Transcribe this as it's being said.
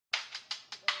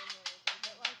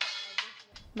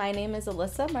My name is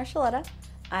Alyssa Marshalletta.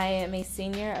 I am a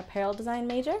senior apparel design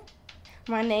major.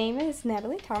 My name is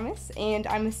Natalie Thomas, and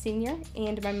I'm a senior,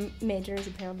 and my major is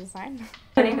apparel design.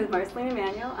 My name is Marceline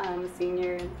Emanuel. I'm a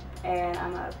senior, and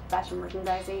I'm a fashion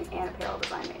merchandising and apparel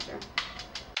design major.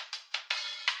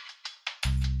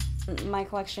 My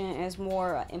collection is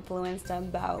more influenced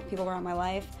about people around my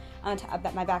life.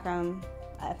 My background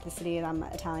ethnicity is I'm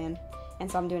Italian, and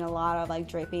so I'm doing a lot of like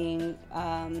draping,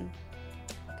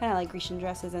 kind of like Grecian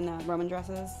dresses and Roman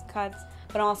dresses cuts.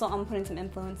 But also I'm putting some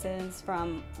influences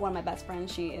from one of my best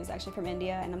friends. She is actually from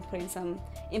India, and I'm putting some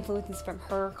influences from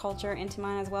her culture into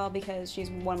mine as well because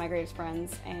she's one of my greatest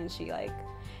friends, and she like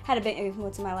had a big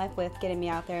influence in my life with getting me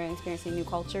out there and experiencing new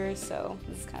cultures. So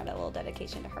this is kind of a little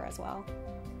dedication to her as well.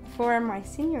 For my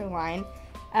senior line,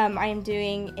 I am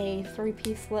doing a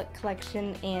three-piece look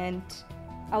collection, and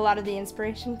a lot of the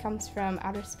inspiration comes from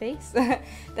outer space.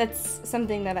 That's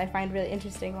something that I find really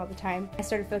interesting all the time. I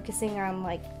started focusing on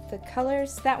like the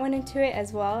colors that went into it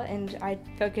as well, and I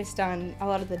focused on a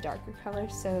lot of the darker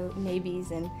colors, so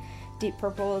navies and deep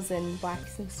purples and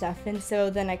blacks and stuff. And so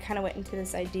then I kind of went into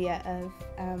this idea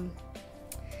of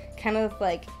kind of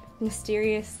like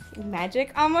mysterious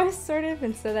magic almost, sort of,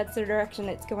 and so that's the direction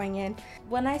it's going in.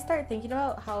 When I start thinking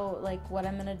about what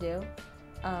I'm gonna do,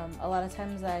 a lot of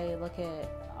times I look at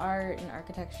art and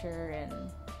architecture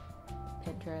and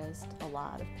Pinterest, a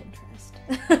lot of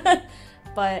Pinterest.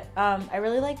 But I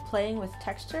really like playing with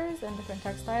textures and different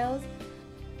textiles.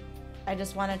 I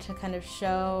just wanted to kind of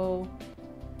show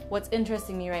what's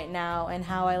interesting me right now and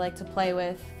how I like to play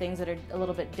with things that are a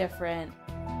little bit different.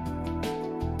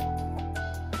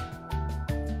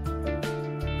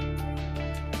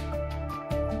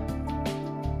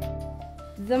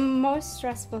 The most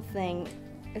stressful thing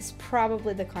is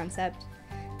probably the concept,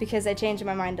 because I change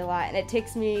my mind a lot and it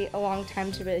takes me a long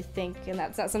time to really think, and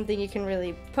that's not something you can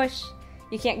really push.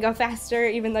 You can't go faster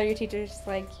even though your teacher's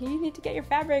like, you need to get your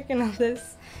fabric and all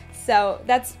this. So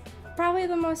that's probably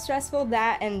the most stressful,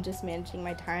 that and just managing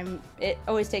my time. It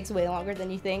always takes way longer than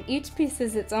you think. Each piece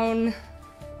is its own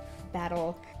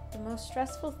battle. The most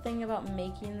stressful thing about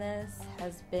making this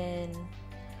has been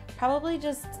probably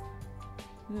just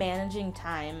managing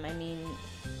time. I mean,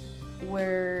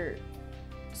 we're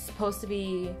supposed to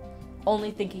be only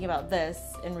thinking about this.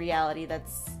 In reality,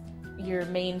 that's your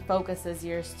main focus is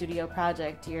your studio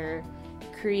project. You're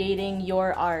creating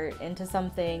your art into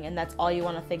something, and that's all you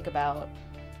want to think about.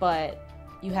 But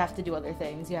you have to do other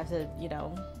things. You have to,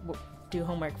 do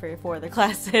homework for your 4 other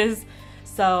classes.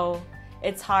 So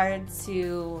it's hard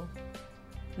to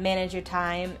manage your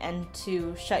time and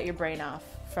to shut your brain off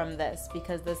from this,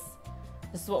 because this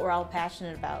is what we're all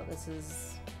passionate about. This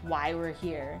is why we're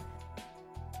here.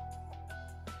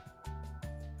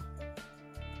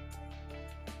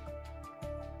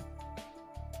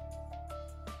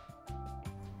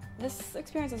 This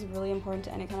experience is really important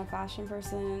to any kind of fashion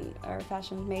person or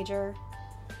fashion major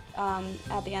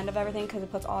at the end of everything, because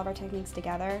it puts all of our techniques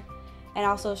together and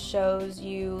also shows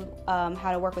you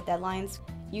how to work with deadlines.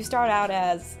 You start out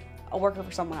as a worker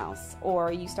for someone else,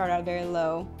 or you start out very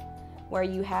low where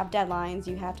you have deadlines,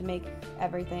 you have to make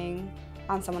everything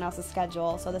on someone else's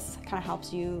schedule. So this kind of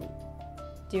helps you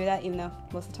do that, even though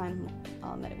most of the time,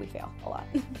 I'll admit it, we fail a lot.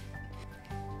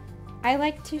 I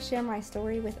like to share my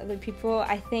story with other people.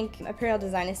 I think apparel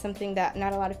design is something that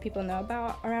not a lot of people know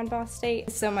about around Ball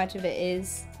State. So much of it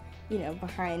is,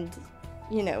 behind,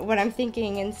 what I'm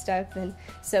thinking and stuff. And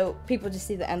so people just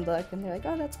see the end look and they're like,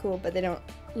 oh, that's cool. But they don't,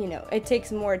 it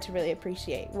takes more to really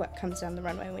appreciate what comes down the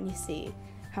runway when you see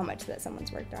how much that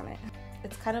someone's worked on it.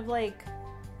 It's kind of like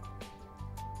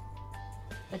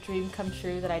a dream come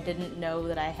true that I didn't know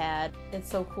that I had. It's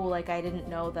so cool, like I didn't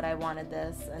know that I wanted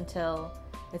this until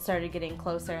it started getting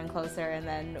closer and closer, and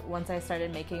then once I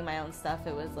started making my own stuff,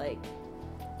 it was like,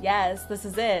 yes, this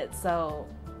is it, so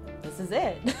this is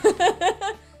it.